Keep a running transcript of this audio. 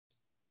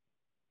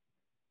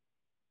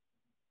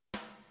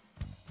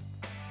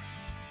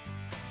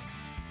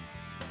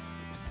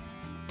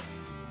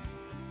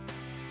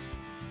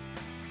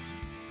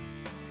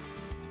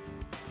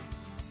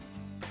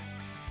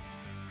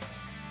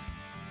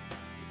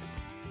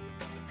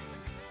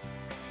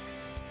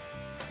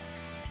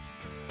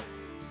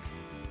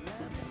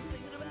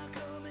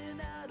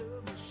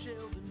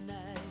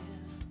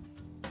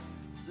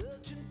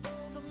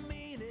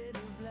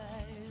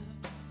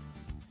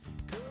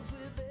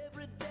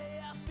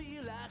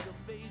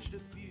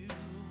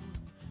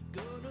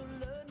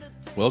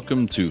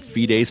Welcome to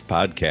Fides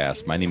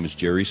Podcast. My name is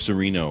Jerry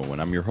Serino, and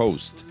I'm your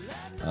host.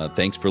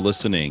 Thanks for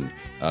listening.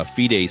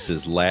 Fides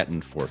is Latin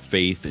for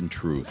faith and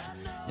truth,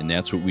 and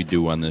that's what we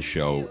do on this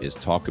show is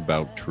talk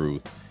about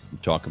truth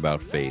and talk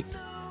about faith.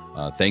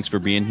 Thanks for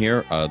being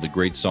here. The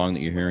great song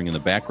that you're hearing in the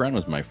background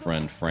was my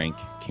friend Frank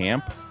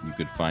Camp. You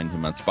could find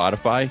him on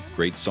Spotify.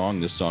 Great song.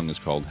 This song is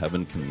called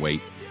Heaven Can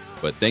Wait.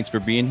 But thanks for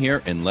being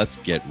here, and let's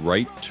get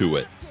right to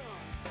it.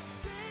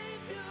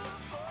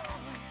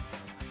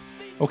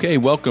 Okay,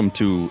 welcome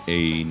to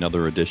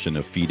another edition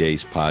of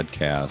Fides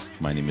Podcast.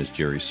 My name is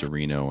Jerry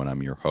Serino, and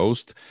I'm your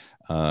host.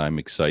 I'm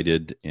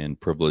excited and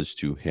privileged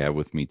to have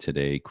with me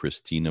today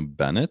Christina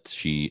Bennett.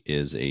 She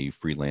is a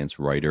freelance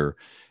writer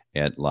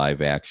at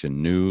Live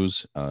Action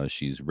News.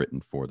 She's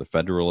written for The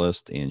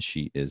Federalist, and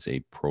she is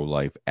a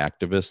pro-life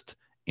activist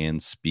and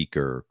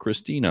speaker.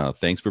 Christina,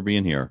 thanks for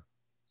being here.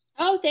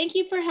 Oh, thank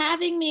you for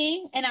having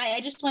me. And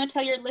I just want to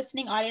tell your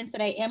listening audience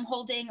that I am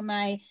holding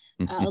my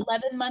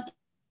 11-month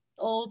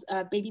old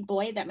baby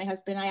boy that my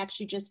husband and I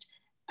actually just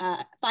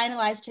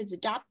finalized his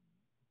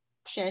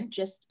adoption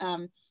just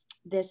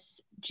this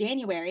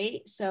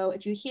January. So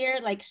if you hear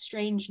like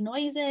strange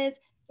noises,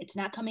 it's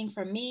not coming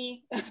from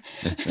me.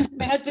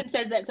 My husband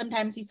says that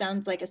sometimes he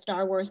sounds like a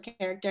Star Wars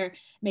character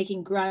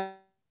making grunts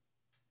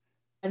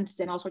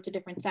and all sorts of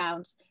different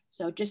sounds.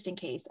 So just in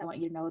case, I want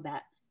you to know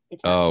that.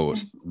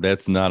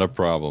 That's not a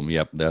problem.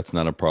 Yep, that's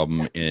not a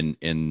problem.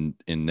 And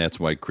that's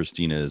why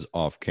Christina is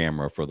off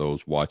camera for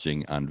those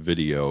watching on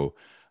video.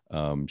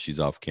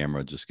 She's off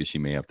camera just because she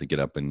may have to get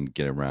up and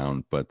get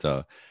around. But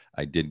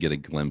I did get a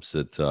glimpse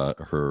at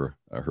her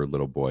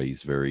little boy.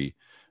 He's very,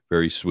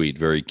 very sweet,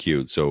 very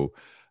cute. So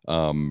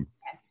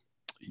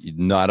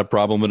not a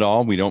problem at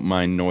all. We don't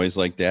mind noise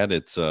like that.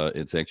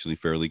 It's actually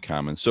fairly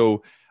common.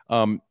 So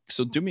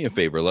do me a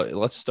favor.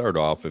 Let's start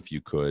off, if you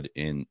could,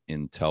 and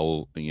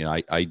tell,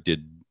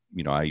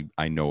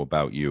 I know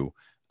about you,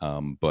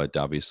 but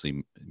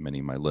obviously many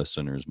of my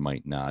listeners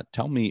might not.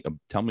 Tell me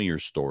your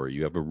story.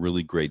 You have a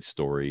really great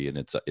story, and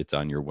it's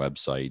on your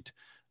website.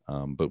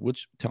 But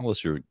tell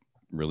us your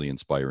really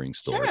inspiring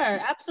story. Sure,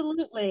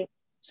 absolutely.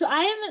 So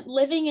I am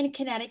living in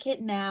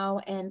Connecticut now,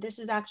 and this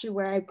is actually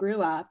where I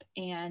grew up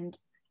and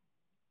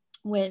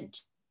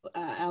went to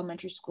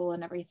elementary school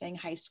and everything,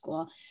 high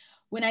school.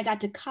 When I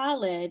got to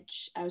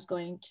college, I was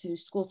going to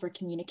school for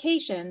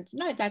communications. I'm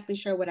not exactly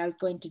sure what I was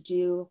going to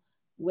do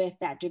with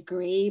that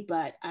degree,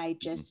 but I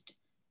just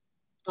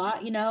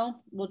thought,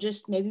 we'll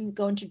just maybe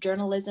go into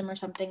journalism or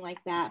something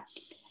like that.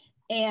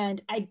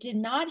 And I did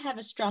not have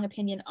a strong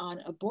opinion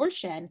on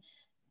abortion.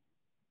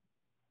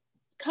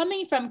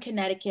 Coming from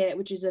Connecticut,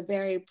 which is a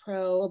very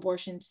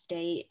pro-abortion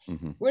state,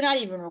 we're not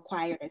even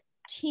required as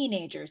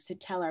teenagers to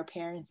tell our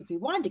parents if we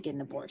wanted to get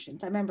an abortion.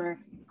 So I remember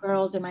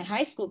girls in my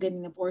high school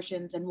getting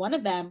abortions, and one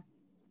of them,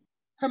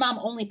 her mom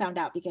only found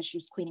out because she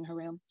was cleaning her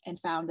room and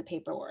found the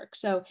paperwork.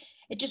 So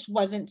it just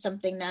wasn't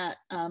something that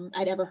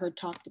I'd ever heard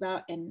talked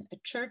about in a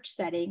church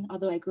setting,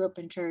 although I grew up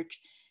in church,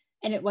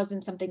 and it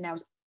wasn't something that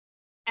was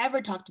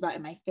ever talked about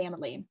in my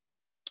family.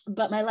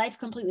 But my life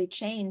completely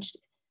changed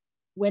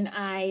when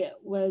I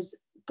was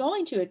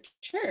going to a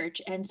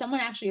church and someone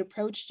actually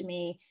approached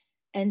me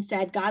and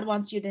said, God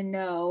wants you to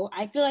know,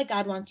 I feel like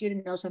God wants you to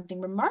know something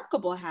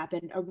remarkable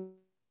happened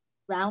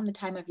around the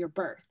time of your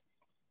birth.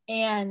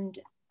 And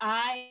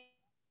I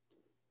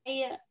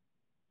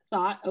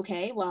thought,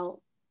 okay,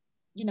 well,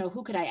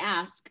 who could I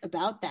ask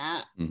about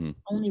that?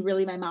 Only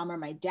really my mom or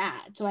my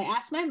dad. So I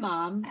asked my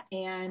mom,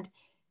 and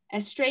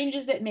as strange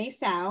as it may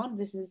sound,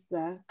 this is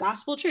the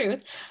gospel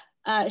truth.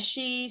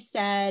 She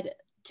said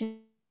to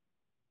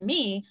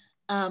me,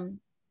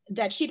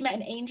 that she'd met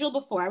an angel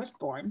before I was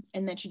born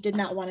and that she did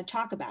not want to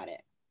talk about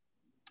it,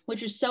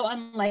 which was so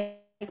unlike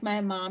my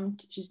mom.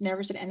 She's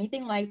never said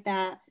anything like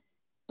that,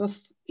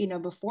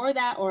 before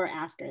that or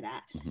after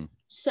that.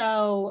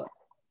 So,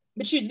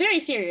 but she was very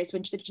serious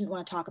when she said she didn't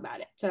want to talk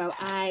about it. So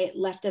I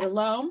left it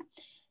alone,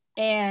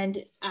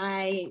 and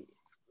I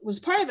was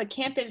part of a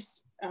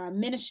campus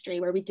ministry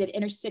where we did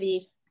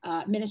intercity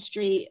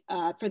ministry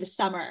for the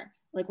summer,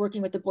 like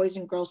working with the Boys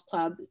and Girls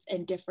Club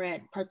in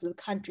different parts of the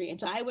country. And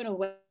so I went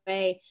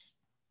away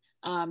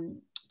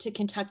to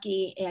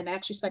Kentucky, and I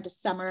actually spent a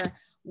summer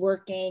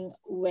working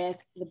with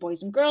the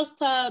Boys and Girls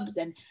Clubs.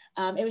 And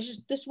it was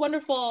just this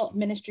wonderful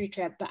ministry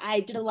trip. But I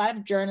did a lot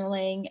of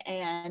journaling,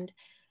 and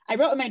I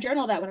wrote in my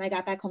journal that when I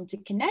got back home to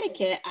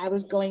Connecticut, I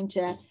was going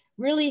to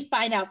really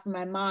find out from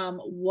my mom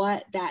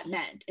what that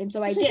meant. And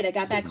so I did. I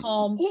got back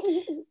home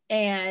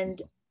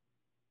and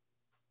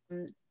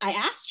I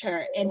asked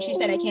her, and she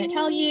said, I can't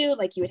tell you,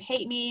 like you would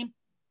hate me.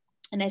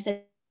 And I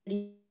said,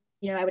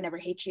 I would never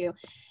hate you.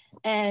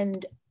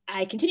 And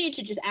I continued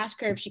to just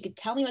ask her if she could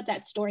tell me what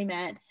that story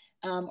meant,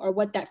 or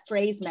what that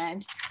phrase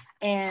meant.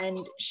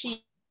 And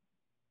she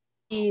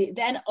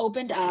then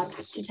opened up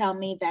to tell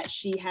me that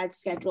she had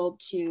scheduled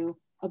to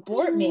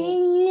abort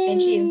me, and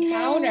she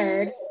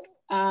encountered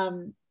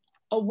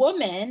a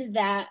woman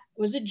that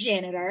was a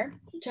janitor.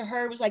 To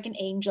her was like an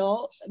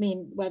angel. I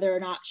mean, whether or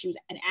not she was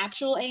an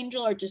actual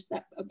angel or just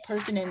a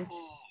person in,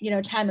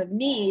 time of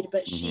need,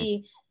 but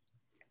she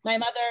my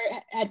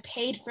mother had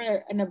paid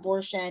for an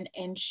abortion,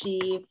 and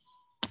she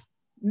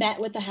met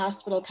with the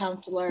hospital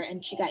counselor,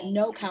 and she got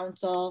no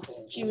counsel.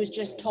 She was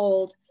just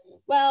told,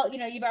 well,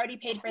 you've already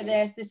paid for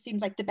this. This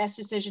seems like the best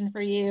decision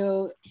for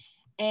you.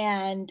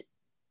 And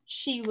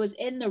she was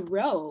in the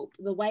robe,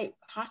 the white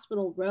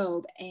hospital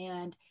robe,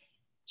 and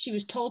she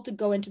was told to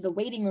go into the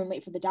waiting room,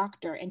 wait for the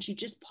doctor. And she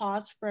just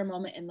paused for a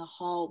moment in the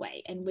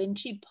hallway. And when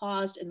she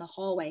paused in the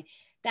hallway,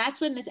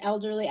 that's when this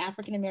elderly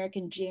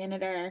African-American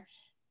janitor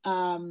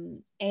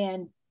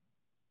and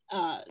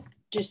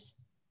just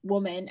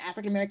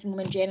African-American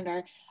woman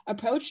janitor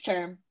approached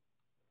her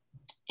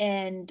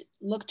and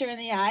looked her in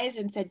the eyes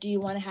and said, do you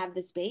want to have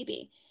this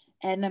baby?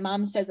 And my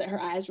mom says that her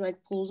eyes were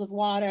like pools of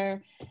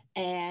water.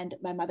 And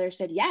my mother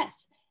said,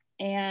 yes.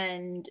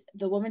 And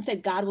the woman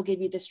said, God will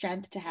give you the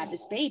strength to have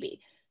this baby.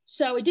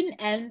 So it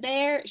didn't end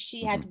there.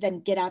 She had to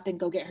then get up and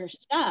go get her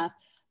stuff.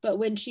 But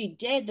when she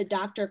did, the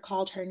doctor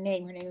called her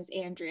name. Her name was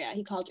Andrea.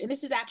 He called, and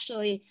this is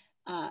actually,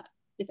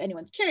 if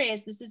anyone's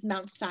curious, this is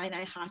Mount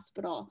Sinai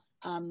Hospital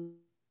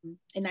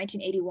in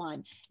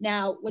 1981.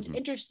 Now, what's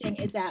interesting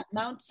is that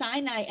Mount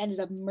Sinai ended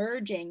up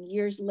merging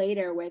years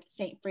later with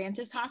St.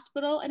 Francis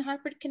Hospital in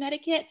Hartford,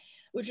 Connecticut,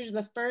 which was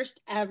the first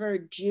ever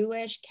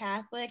Jewish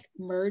Catholic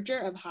merger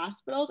of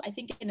hospitals, I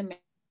think in America.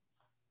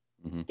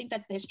 I think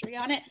that's the history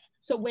on it.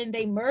 So when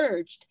they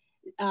merged,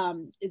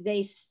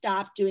 they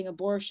stopped doing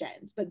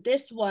abortions, but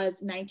this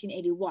was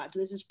 1981. So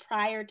this is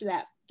prior to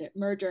that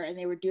merger, and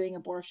they were doing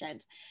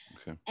abortions.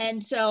 Okay.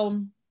 And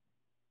so,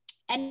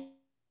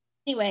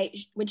 anyway,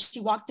 when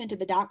she walked into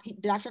the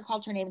doctor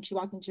called her name, and she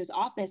walked into his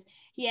office.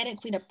 He hadn't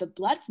cleaned up the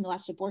blood from the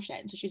last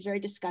abortion. So she was very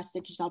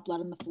disgusted. She saw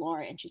blood on the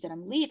floor, and she said,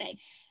 I'm leaving.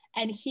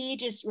 And he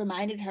just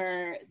reminded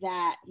her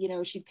that,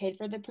 she paid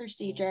for the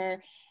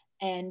procedure.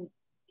 And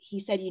he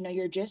said,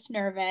 you're just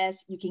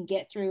nervous. You can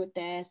get through with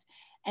this.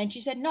 And she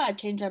said, no, I've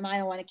changed my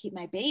mind. I want to keep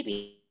my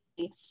baby.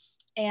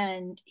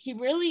 And he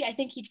really, I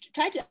think he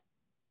tried to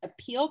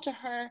appeal to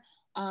her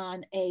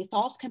on a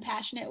false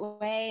compassionate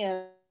way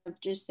of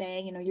just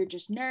saying, you're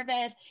just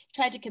nervous.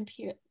 Tried to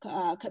compare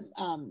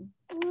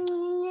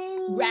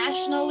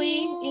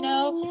rationally,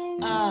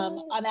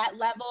 on that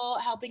level,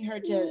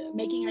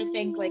 making her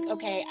think like,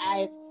 okay,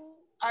 I've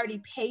already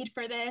paid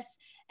for this.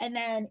 And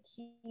then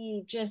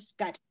he just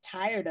got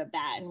tired of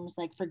that and was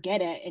like,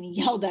 forget it. And he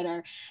yelled at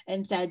her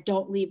and said,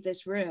 don't leave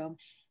this room.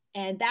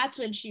 And that's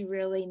when she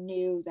really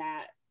knew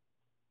that,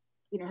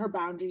 her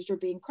boundaries were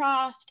being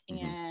crossed,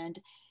 and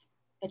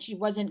that she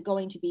wasn't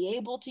going to be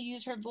able to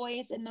use her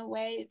voice in the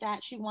way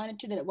that she wanted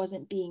to, that it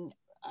wasn't being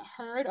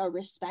heard or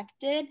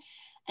respected.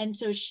 And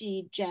so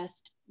she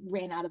just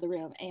ran out of the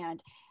room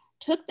and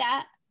took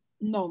that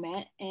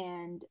moment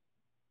and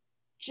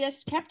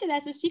just kept it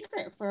as a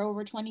secret for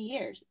over 20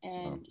 years.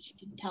 And she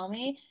didn't tell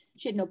me.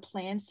 She had no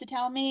plans to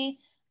tell me.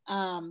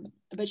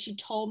 But she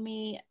told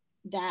me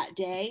that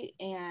day,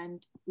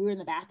 and we were in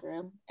the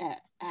bathroom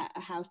at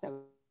a house that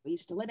we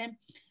used to live in.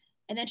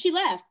 And then she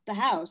left the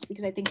house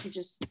because I think she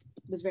just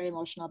was very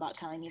emotional about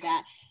telling me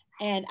that.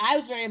 And I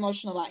was very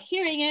emotional about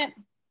hearing it.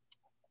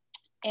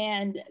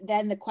 And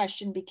then the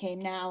question became,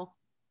 now,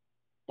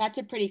 that's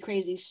a pretty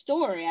crazy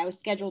story. I was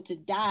scheduled to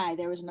die.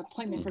 There was an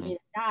appointment for me to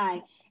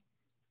die.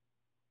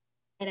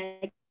 And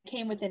I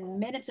came within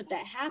minutes of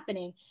that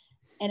happening.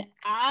 And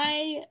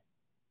I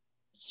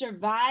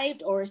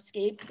survived or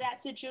escaped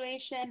that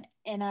situation.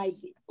 And I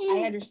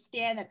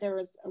understand that there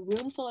was a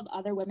room full of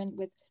other women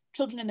with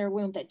children in their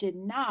womb that did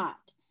not.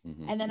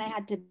 And then I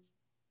had to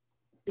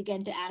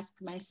begin to ask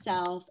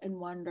myself and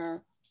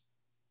wonder,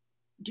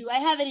 do I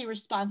have any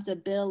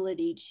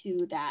responsibility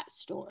to that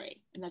story?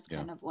 And that's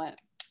kind of what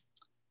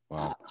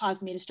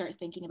caused me to start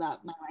thinking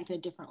about my life in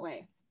a different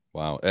way.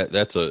 Wow.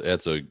 That's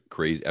a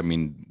crazy, I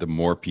mean, the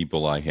more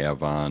people I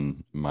have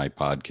on my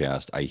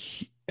podcast,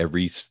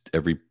 every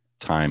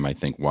time I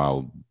think,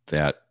 wow,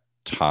 that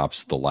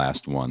tops the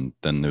last one.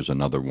 Then there's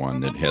another one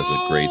that has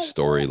a great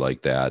story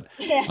like that.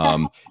 Yeah.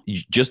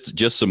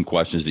 Just some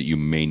questions that you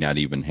may not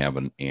even have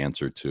an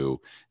answer to.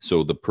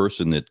 So the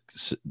person that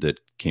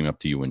came up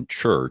to you in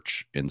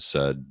church and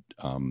said,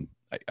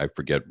 I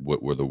forget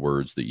what were the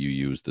words that you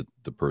used, that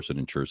the person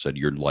in church said,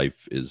 your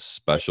life is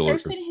special. The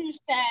person who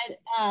said,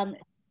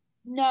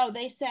 no,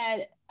 they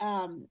said,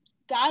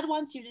 God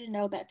wants you to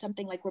know that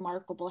something like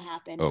remarkable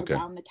happened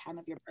around the time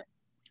of your birth.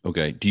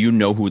 Okay. Do you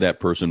know who that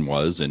person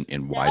was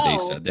and why they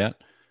said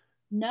that?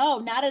 No,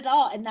 not at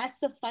all. And that's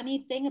the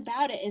funny thing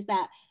about it, is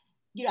that,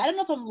 I don't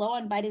know if I'm low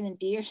on vitamin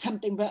D or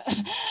something, but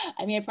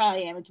I mean, I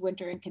probably am. It's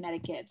winter in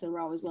Connecticut, so we're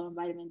always low on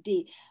vitamin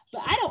D.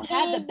 But I don't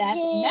have the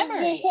best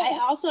memory. I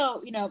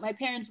also, my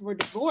parents were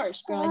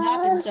divorced growing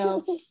up. And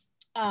so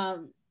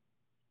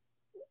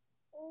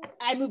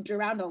I moved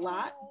around a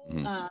lot.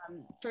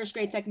 First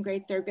grade, second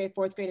grade, third grade,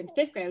 fourth grade, and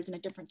fifth grade, I was in a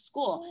different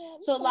school.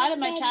 So a lot of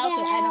my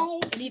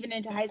childhood, and even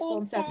into high school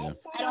and stuff,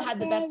 I don't have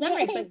the best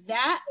memory. But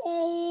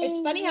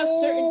it's funny how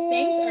certain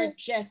things are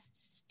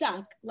just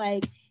stuck,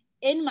 like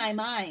in my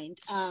mind,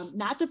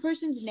 not the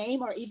person's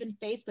name or even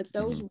face, but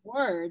those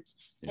words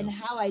and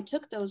how I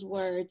took those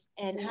words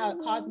and how it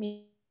caused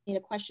me to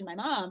question my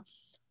mom.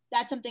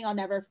 that's something I'll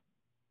never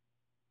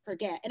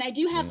forget. And I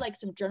do have like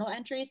some journal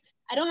entries.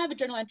 I don't have a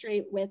journal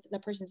entry with the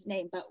person's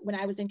name, but when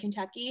I was in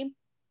Kentucky,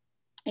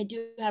 I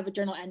do have a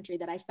journal entry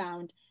that I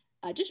found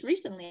just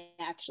recently,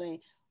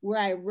 actually, where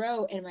I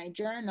wrote in my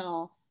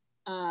journal,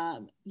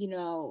 you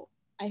know,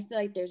 I feel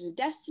like there's a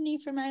destiny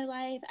for my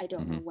life. I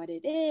don't know what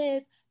it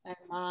is. My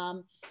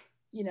mom,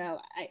 you know,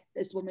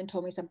 this woman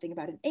told me something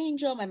about an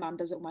angel. My mom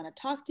doesn't want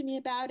to talk to me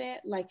about it.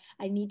 Like,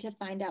 I need to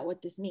find out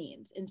what this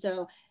means. And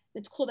so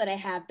it's cool that I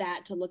have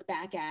that to look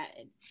back at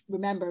and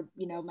remember,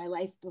 you know, my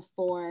life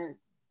before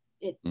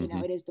it, you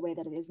know, it is the way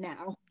that it is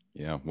now.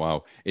 Yeah.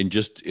 Wow. And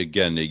just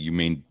again, you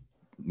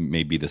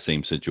may be the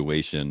same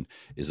situation,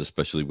 is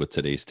especially with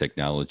today's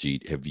technology.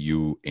 Have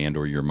you and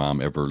or your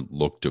mom ever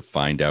looked to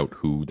find out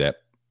who that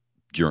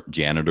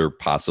janitor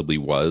possibly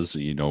was?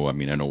 You know, I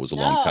mean, I know it was a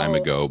long time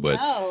ago, but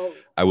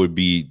that would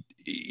be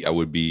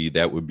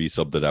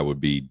something I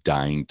would be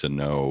dying to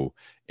know.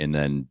 And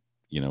then,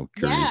 you know,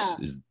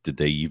 curious did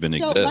they even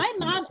exist? My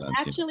mom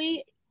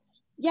actually,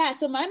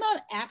 so my mom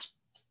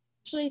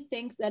actually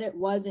thinks that it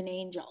was an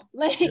angel,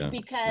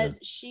 because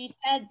she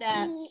said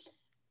that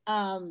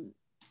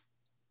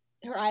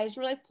her eyes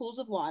were like pools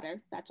of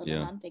water. That's what my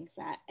mom thinks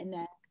that. And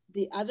then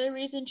the other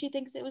reason she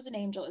thinks it was an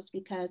angel is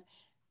because,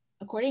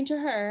 according to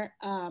her,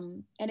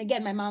 and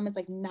again, my mom is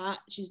like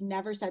she's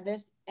never said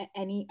this at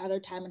any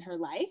other time in her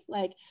life,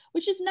 like,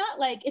 which is not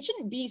like, it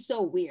shouldn't be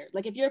so weird.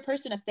 Like, if you're a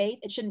person of faith,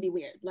 it shouldn't be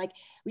weird. Like,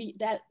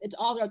 it's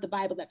all throughout the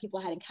Bible that people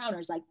had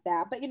encounters like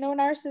that. But, you know, in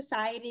our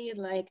society,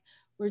 like,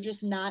 we're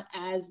just not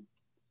as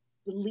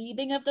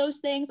believing of those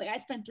things. Like, I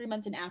spent 3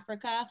 months in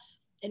Africa,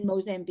 in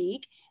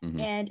Mozambique,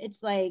 and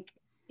it's like,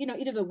 you know,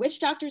 either the witch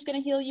doctor is going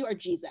to heal you or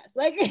Jesus.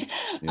 Like,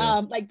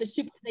 like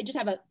they just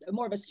have a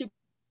more of a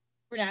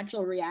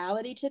supernatural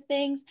reality to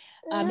things,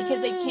 because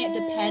they can't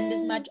depend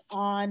as much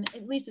on,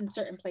 at least in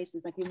certain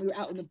places, like when we were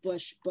out in the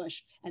bush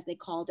as they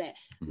called it,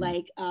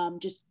 like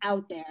just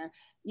out there,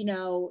 you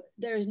know,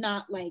 there's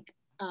not like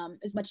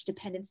as much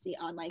dependency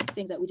on like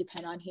things that we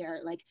depend on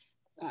here, like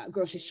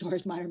grocery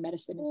stores, modern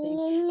medicine and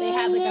things. They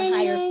have like a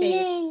higher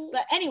faith.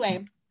 But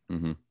anyway,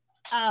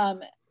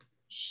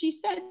 she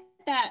said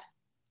that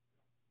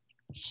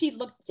she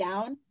looked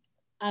down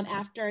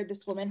after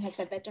this woman had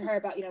said that to her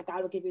about, you know,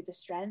 God will give you the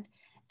strength.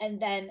 And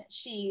then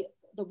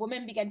the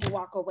woman began to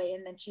walk away,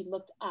 and then she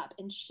looked up,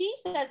 and she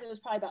says it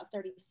was probably about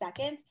 30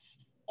 seconds.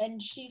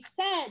 And she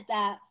said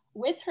that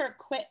with her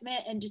equipment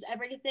and just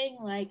everything,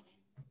 like,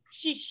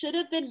 she should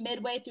have been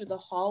midway through the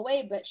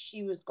hallway, but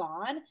she was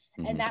gone.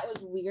 And that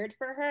was weird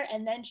for her.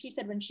 And then she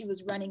said when she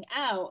was running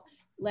out,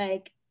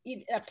 like,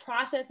 a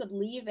process of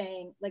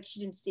leaving, like, she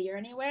didn't see her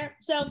anywhere.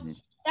 So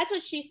that's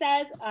what she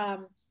says.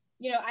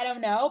 You know, I don't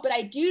know, but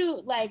I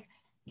do like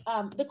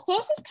the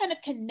closest kind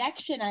of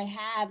connection I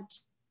have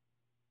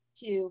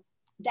to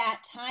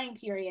that time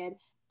period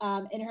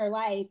in her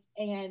life,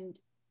 and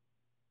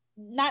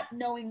not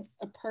knowing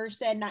a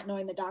person, not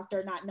knowing the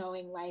doctor, not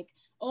knowing, like,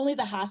 only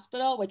the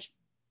hospital, which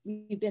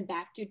we've been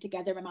back to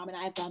together. My mom and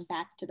I have gone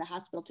back to the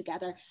hospital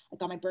together,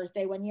 like on my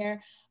birthday one year.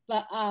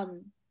 But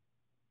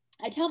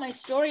I tell my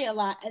story a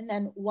lot. And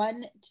then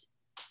one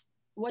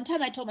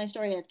time I told my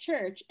story at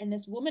church, and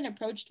this woman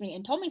approached me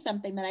and told me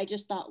something that I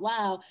just thought,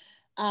 wow,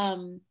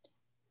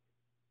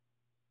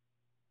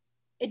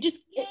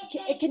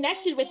 it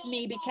connected with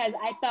me, because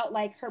I felt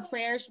like her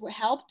prayers were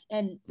helped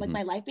and like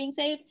my life being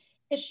saved.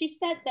 Because she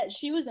said that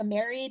she was a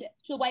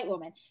white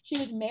woman. She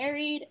was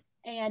married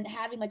and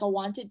having like a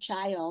wanted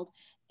child.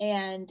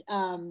 And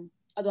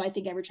although I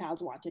think every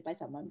child's wanted by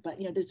someone, but,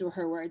 you know, these were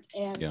her words.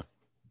 And a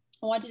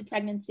wanted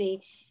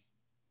pregnancy.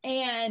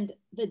 And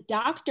the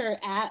doctor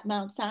at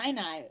Mount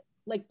Sinai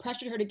like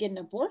pressured her to get an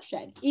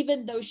abortion,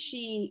 even though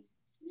she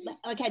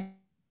like had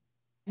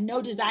no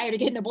desire to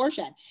get an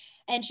abortion.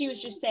 And she was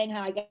just saying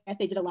how I guess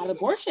they did a lot of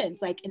abortions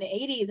like in the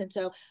 80s. And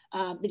so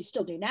they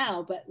still do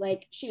now, but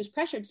like she was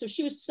pressured. So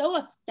she was so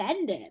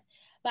offended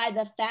by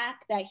the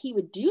fact that he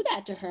would do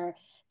that to her,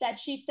 that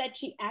she said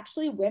she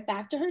actually went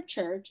back to her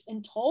church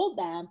and told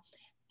them,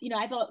 you know,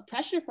 I felt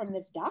pressure from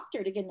this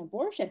doctor to get an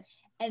abortion.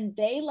 And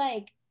they,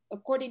 like,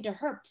 according to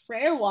her,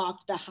 prayer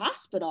walked the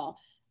hospital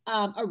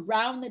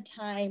around the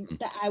time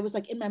that I was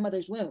like in my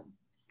mother's womb.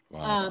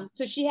 Wow.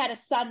 So she had a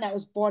son that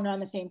was born around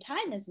the same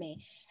time as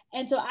me.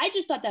 And so I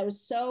just thought that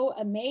was so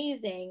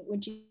amazing when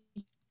she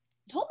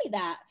told me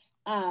that,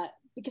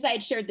 because I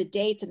had shared the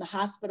dates in the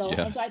hospital.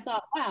 Yeah. And so I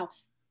thought, wow,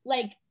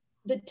 like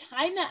the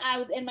time that I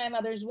was in my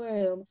mother's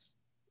womb,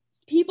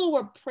 people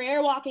were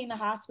prayer walking the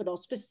hospital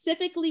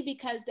specifically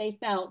because they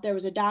felt there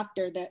was a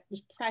doctor that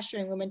was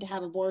pressuring women to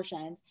have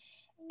abortions.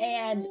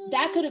 And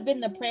that could have been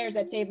the prayers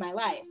that saved my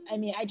life. I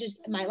mean,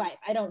 my life,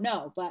 I don't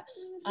know, but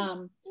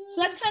so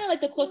that's kind of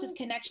like the closest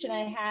connection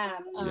I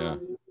have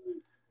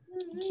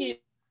to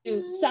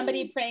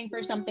somebody praying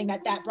for something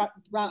that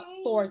brought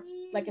forth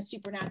like a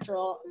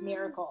supernatural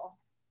miracle.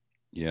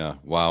 Yeah.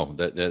 Wow.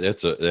 That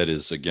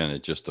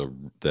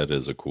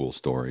is a cool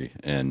story.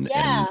 And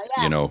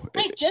you know,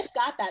 I just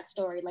got that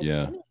story like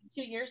 2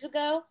 years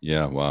ago.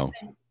 Yeah. Wow.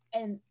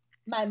 And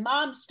my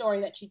mom's story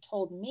that she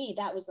told me,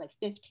 that was like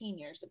 15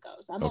 years ago.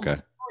 So I'm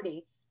almost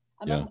 40.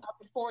 I'm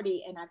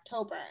 40 in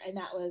October, and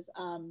that was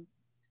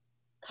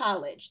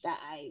college that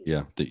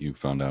that you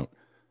found out.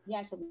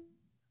 Yeah. So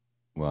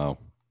wow.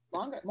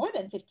 Longer, more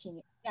than 15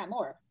 years. Yeah,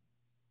 more.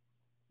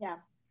 Yeah.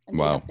 I'm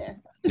wow. Up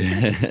there.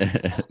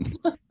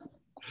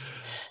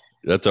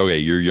 That's okay.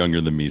 You're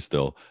younger than me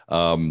still.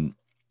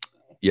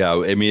 Yeah,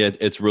 I mean,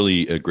 it's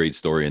really a great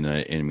story, and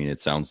I mean,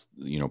 it sounds,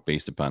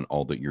 based upon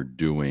all that you're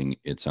doing,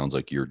 it sounds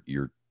like you're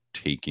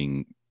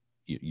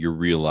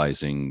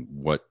realizing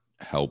what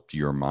helped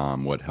your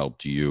mom, what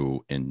helped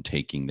you, and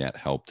taking that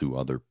help to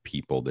other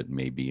people that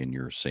may be in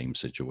your same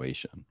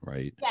situation,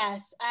 right?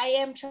 Yes, I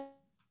am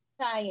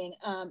trying.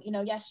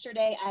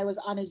 Yesterday I was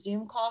on a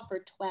Zoom call for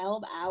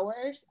 12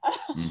 hours.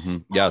 Mm-hmm.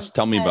 Yes,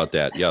 tell me about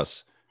that.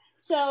 Yes.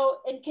 So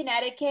in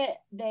Connecticut,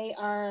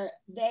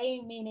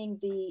 meaning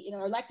the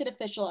elected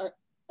officials,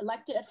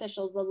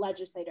 the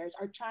legislators,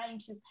 are trying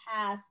to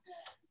pass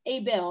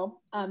a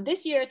bill.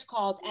 This year it's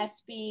called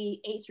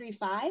SB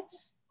 835.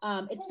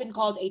 It's been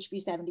called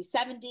HB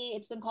 7070.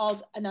 It's been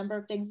called a number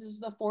of things. This is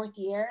the fourth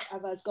year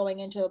of us going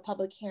into a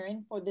public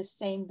hearing for this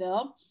same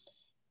bill.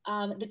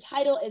 The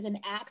title is an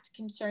act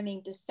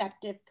concerning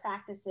deceptive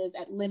practices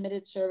at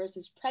limited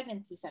services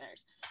pregnancy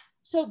centers.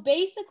 So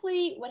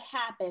basically what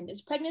happened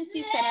is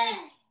pregnancy centers,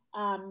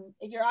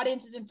 if your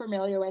audience isn't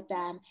familiar with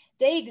them,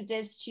 they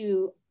exist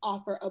to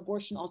offer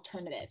abortion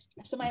alternatives.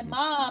 So my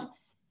mom,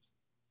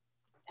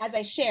 as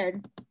I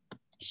shared,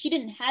 she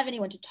didn't have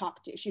anyone to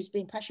talk to. She was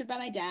being pressured by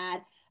my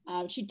dad.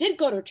 She did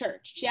go to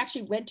church. She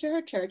actually went to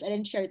her church. I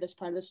didn't share this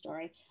part of the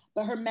story,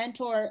 but her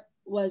mentor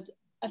was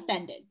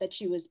offended that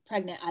she was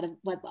pregnant out of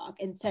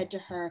wedlock and said to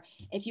her,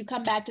 if you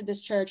come back to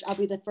this church, I'll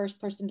be the first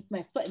person to put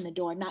my foot in the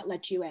door and not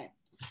let you in.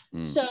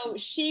 So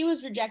she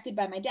was rejected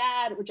by my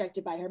dad,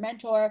 rejected by her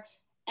mentor,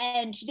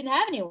 and she didn't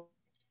have anyone.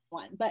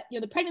 But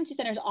the pregnancy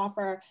centers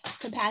offer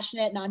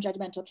compassionate,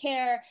 non-judgmental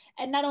care,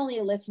 and not only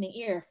a listening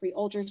ear, free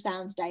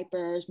ultrasounds,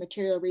 diapers,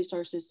 material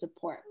resources,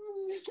 support.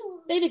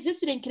 They've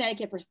existed in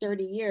Connecticut for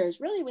 30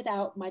 years, really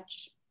without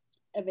much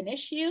of an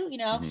issue.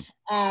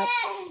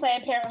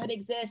 Planned Parenthood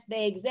exists,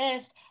 they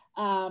exist,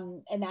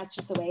 and that's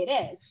just the way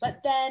it is.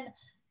 But then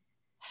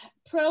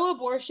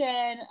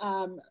pro-abortion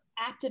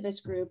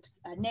activist groups,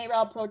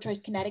 NARAL Pro-Choice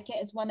Connecticut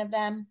is one of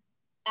them.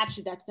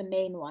 Actually, that's the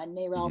main one,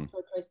 NARAL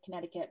Pro-Choice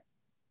Connecticut.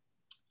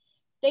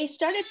 They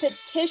started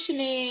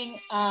petitioning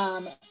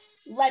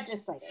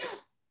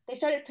legislators. They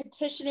started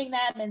petitioning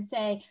them and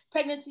saying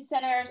pregnancy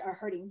centers are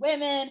hurting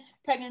women.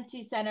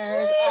 Pregnancy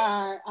centers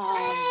are,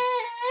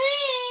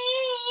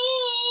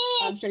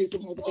 I'm sure you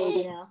can hear the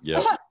baby now.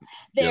 Yep.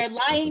 They're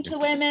lying to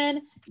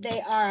women.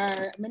 They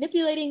are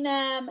manipulating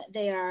them.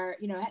 They are,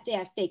 they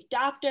have fake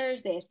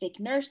doctors. They have fake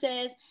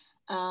nurses.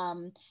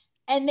 And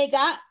they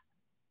got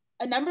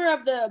a number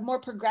of the more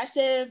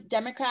progressive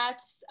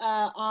Democrats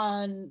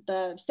on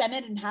the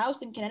Senate and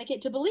House in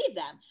Connecticut to believe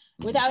them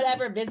without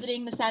ever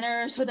visiting the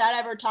centers, without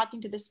ever talking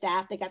to the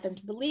staff. They got them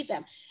to believe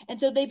them. And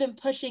so they've been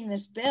pushing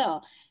this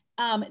bill.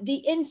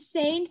 The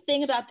insane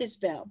thing about this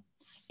bill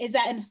is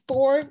that in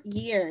 4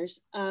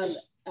 years of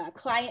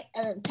client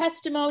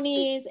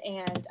testimonies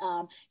and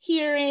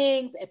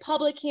hearings,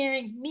 public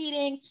hearings,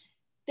 meetings,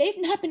 they've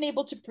not been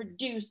able to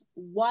produce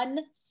one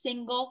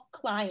single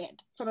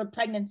client from a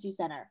pregnancy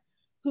center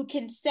who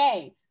can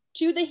say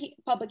to the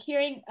public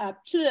hearing,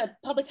 to the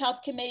public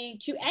health committee,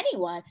 to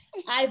anyone,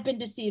 I've been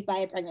deceived by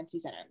a pregnancy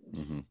center.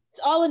 It's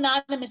all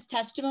anonymous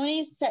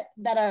testimonies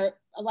that are,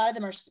 a lot of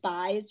them are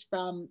spies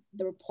from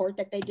the report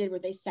that they did where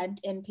they sent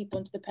in people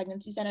into the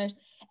pregnancy centers.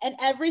 And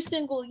every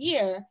single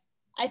year,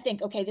 I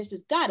think, okay, this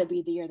has got to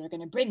be the year they're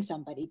going to bring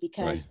somebody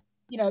because,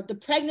 the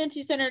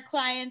pregnancy center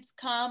clients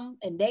come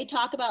and they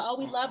talk about, oh,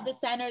 we love the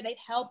center. They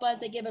help us.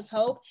 They give us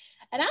hope.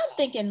 And I'm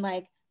thinking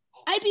like,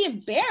 I'd be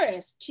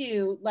embarrassed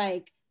to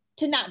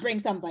not bring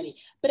somebody,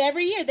 but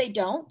every year they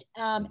don't.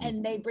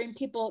 And they bring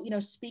people,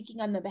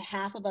 speaking on the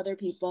behalf of other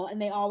people.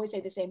 And they always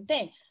say the same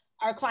thing.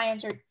 Our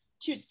clients are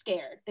too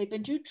scared. They've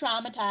been too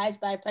traumatized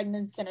by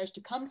pregnancy centers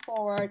to come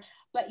forward,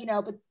 but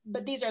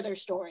these are their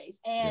stories.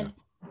 And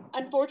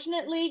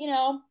unfortunately,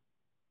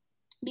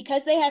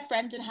 because they have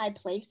friends in high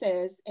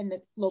places in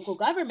the local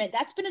government,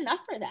 that's been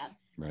enough for them.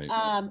 Right.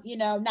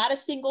 Not a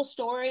single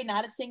story,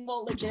 not a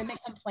single legitimate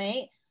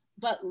complaint,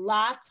 but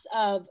lots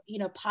of,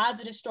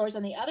 positive stories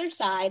on the other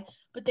side,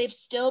 but they've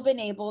still been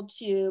able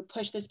to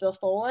push this bill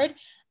forward.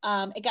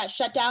 It got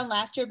shut down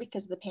last year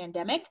because of the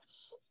pandemic.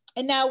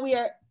 And now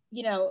we're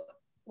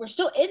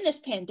still in this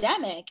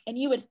pandemic, and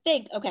you would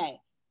think, okay,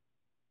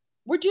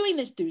 we're doing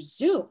this through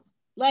Zoom.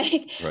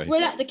 We're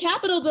not, the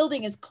Capitol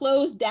building is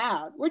closed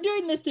down. We're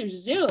doing this through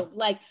Zoom.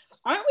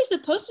 Aren't we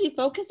supposed to be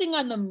focusing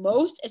on the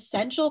most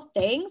essential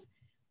things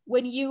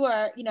when you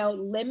are,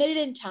 limited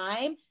in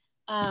time?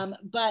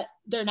 But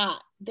they're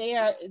not. They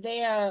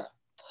are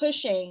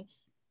pushing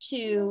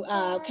to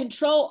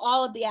control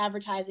all of the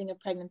advertising of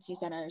pregnancy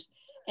centers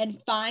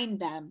and fine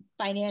them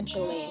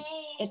financially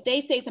if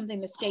they say something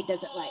the state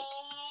doesn't like.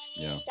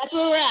 That's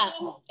where we're at.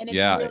 And it's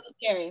really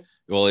scary.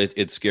 Well,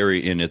 it's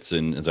scary, and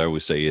as I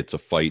always say, it's a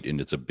fight, and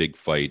it's a big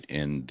fight,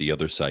 and the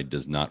other side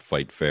does not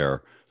fight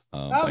fair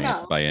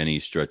by any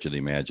stretch of the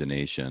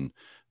imagination.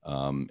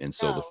 And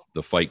so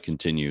the fight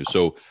continues.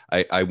 So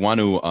I want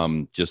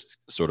to just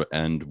sort of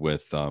end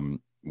with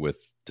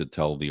to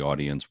tell the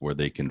audience where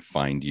they can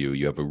find you.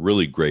 You have a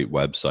really great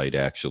website,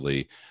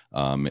 actually.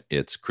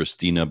 It's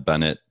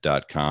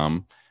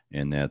ChristinaBennett.com,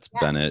 and that's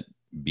Bennett,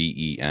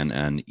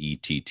 Bennett,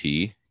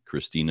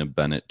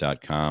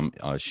 ChristinaBennett.com.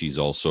 She's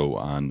also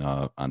on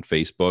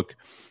Facebook.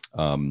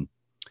 And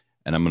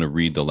I'm going to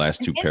read the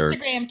last two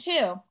paragraphs. Instagram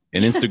too.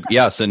 And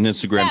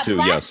Instagram too.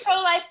 Yes.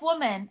 Pro-life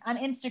woman on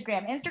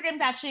Instagram. Instagram's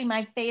actually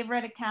my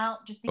favorite account,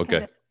 just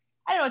because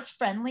I don't know, it's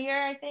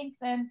friendlier, I think,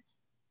 than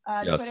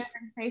Twitter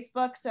and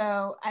Facebook.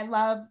 So I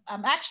love.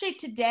 Actually,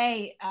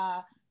 today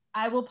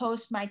I will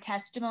post my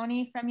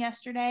testimony from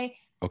yesterday.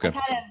 Okay. I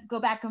kind of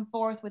go back and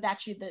forth with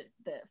actually the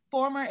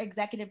former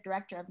executive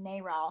director of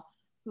NARAL,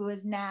 who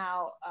is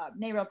now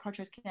NARAL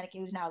Pro-Choice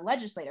Connecticut, who's now a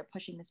legislator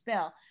pushing this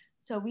bill.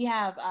 So we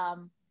have a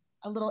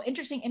little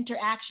interesting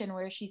interaction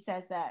where she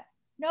says that,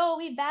 no,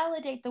 we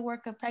validate the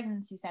work of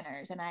pregnancy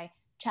centers. And I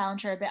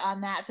challenge her a bit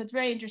on that. So it's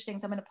very interesting.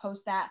 So I'm going to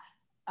post that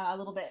a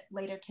little bit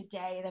later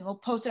today. And then we'll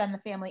post it on the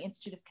Family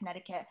Institute of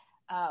Connecticut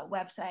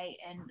website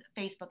and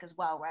Facebook as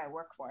well, where I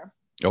work for.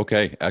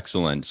 Okay,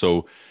 excellent.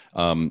 So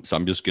I'm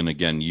just going to,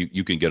 again,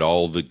 you can get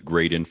all the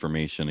great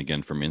information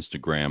again from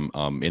Instagram.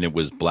 And it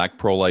was Black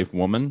Pro-Life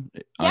Woman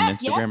on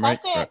Instagram, right?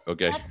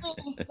 Okay.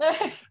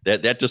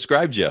 that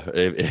describes you.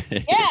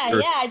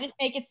 I just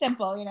make it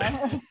simple,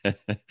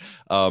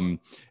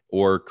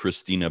 or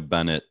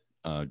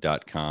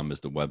ChristinaBennett.com is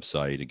the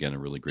website. Again, a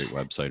really great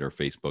website, or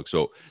Facebook.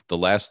 So the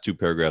last two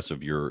paragraphs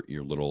of your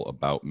little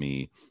about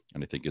me,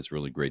 and I think it's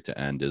really great to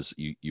end, is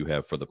you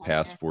have, for the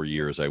past 4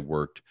 years, I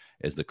worked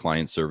as the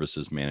client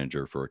services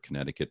manager for a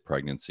Connecticut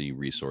pregnancy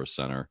resource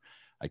center.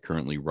 I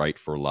currently write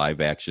for Live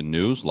Action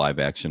News. Live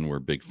Action, we're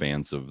big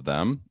fans of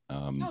them.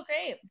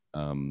 Great.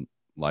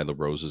 Lila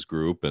Rose's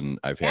group, and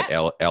I've had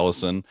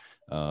Allison.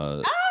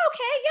 Okay.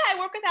 Yeah, I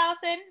work with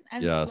Allison.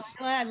 Yes.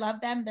 Lila, I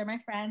love them. They're my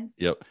friends.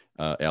 Yep.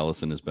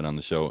 Allison has been on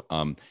the show.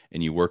 And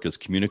you work as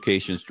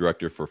communications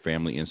director for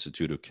Family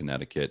Institute of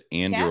Connecticut,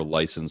 and you're a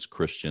licensed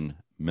Christian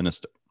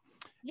minister.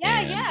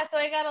 Yeah. So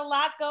I got a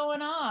lot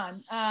going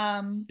on.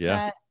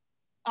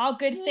 All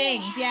good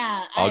things.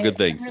 Yeah. Good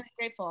things. I'm really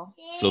grateful.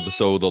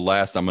 So the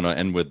last, I'm going to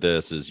end with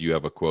this, is you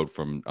have a quote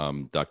from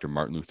Dr.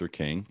 Martin Luther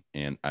King,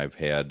 and I've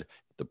had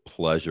the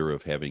pleasure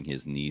of having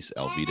his niece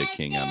Alveda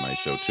King on my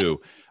show too.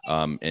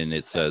 And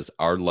it says,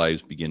 our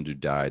lives begin to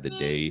die the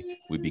day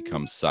we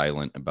become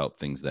silent about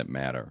things that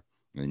matter.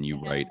 And you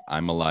write,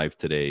 I'm alive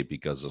today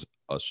because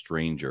a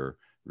stranger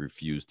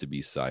refused to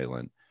be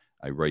silent.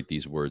 I write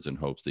these words in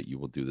hopes that you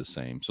will do the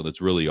same. So that's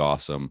really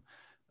awesome.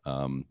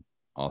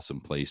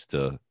 Awesome place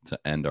to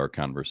end our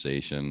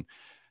conversation.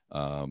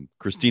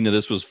 Christina,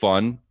 this was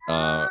fun.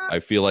 I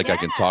feel like I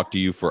can talk to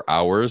you for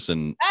hours,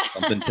 and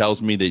something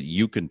tells me that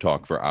you can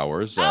talk for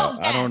hours.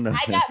 I don't know.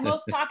 I got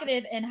most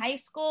talkative in high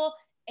school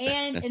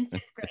and in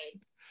 5th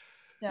grade.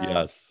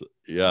 So.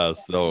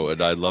 Yes. So, and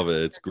I love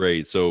it. It's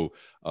great. So,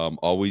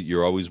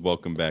 you're always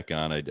welcome back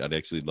on. I'd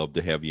actually love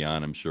to have you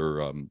on. I'm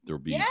sure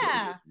there'll be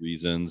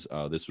reasons.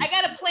 I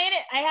got to plan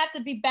it. I have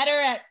to be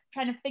better at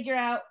trying to figure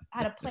out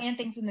how to plan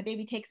things when the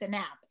baby takes a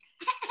nap.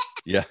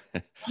 Yeah,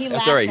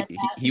 that's all right.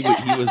 He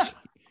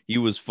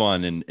was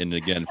fun, and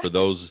again, for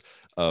those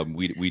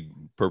we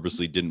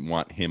purposely didn't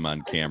want him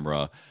on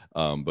camera,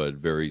 but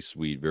very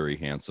sweet, very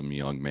handsome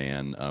young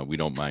man. We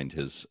don't mind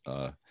his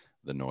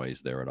the noise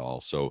there at all.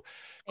 So,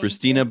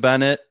 Christina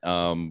Bennett,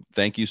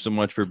 thank you so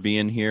much for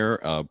being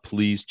here.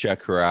 Please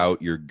check her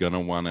out. You're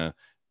gonna want to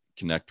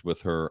connect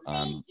with her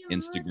on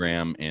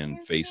Instagram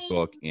and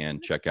Facebook,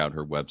 and check out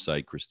her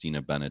website,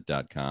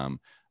 ChristinaBennett.com.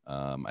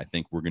 I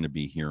think we're going to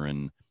be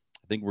hearing.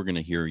 I think we're going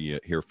to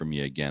hear from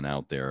you again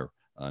out there.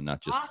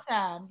 Not just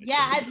awesome.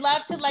 Yeah, I'd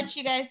love to let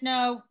you guys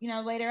know,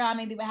 later on,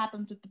 maybe what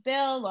happens with the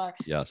bill, or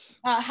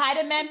Hyde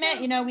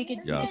Amendment. We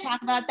could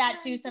talk about that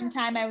too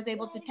sometime. I was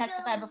able to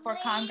testify before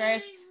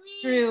Congress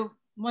through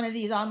one of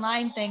these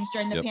online things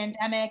during the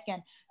pandemic,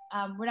 and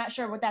we're not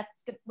sure what's going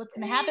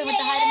to happen with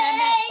the Hyde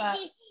Amendment, but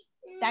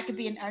that could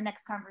be in our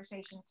next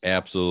conversation.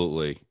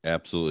 Absolutely.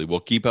 Well,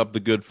 keep up the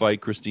good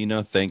fight,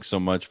 Christina. Thanks so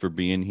much for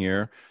being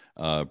here.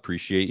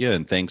 Appreciate you.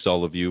 And thanks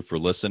all of you for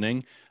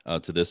listening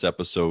to this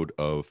episode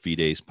of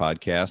Fides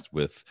Podcast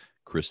with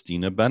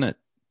Christina Bennett.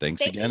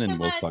 Thanks again, and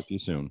we'll talk to you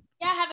soon. Yeah.